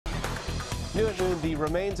New at noon, the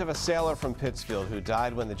remains of a sailor from Pittsfield who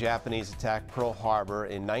died when the Japanese attacked Pearl Harbor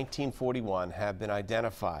in 1941 have been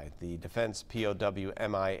identified. The Defense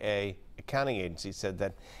POW-MIA accounting agency said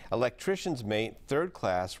that electrician's mate, third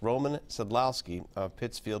class Roman Sedlowski of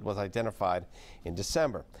Pittsfield, was identified in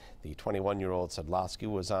December. The 21-year-old Sedlowski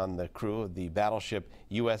was on the crew of the battleship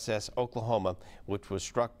USS Oklahoma, which was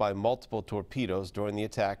struck by multiple torpedoes during the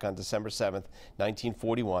attack on December 7,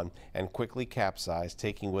 1941, and quickly capsized,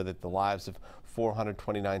 taking with it the lives of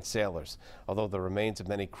 429 sailors. Although the remains of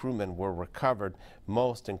many crewmen were recovered,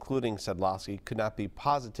 most, including Sedlowski, could not be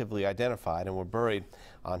positively identified and were buried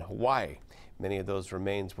on Hawaii. Many of those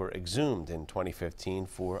remains were exhumed in 2015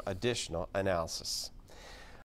 for additional analysis.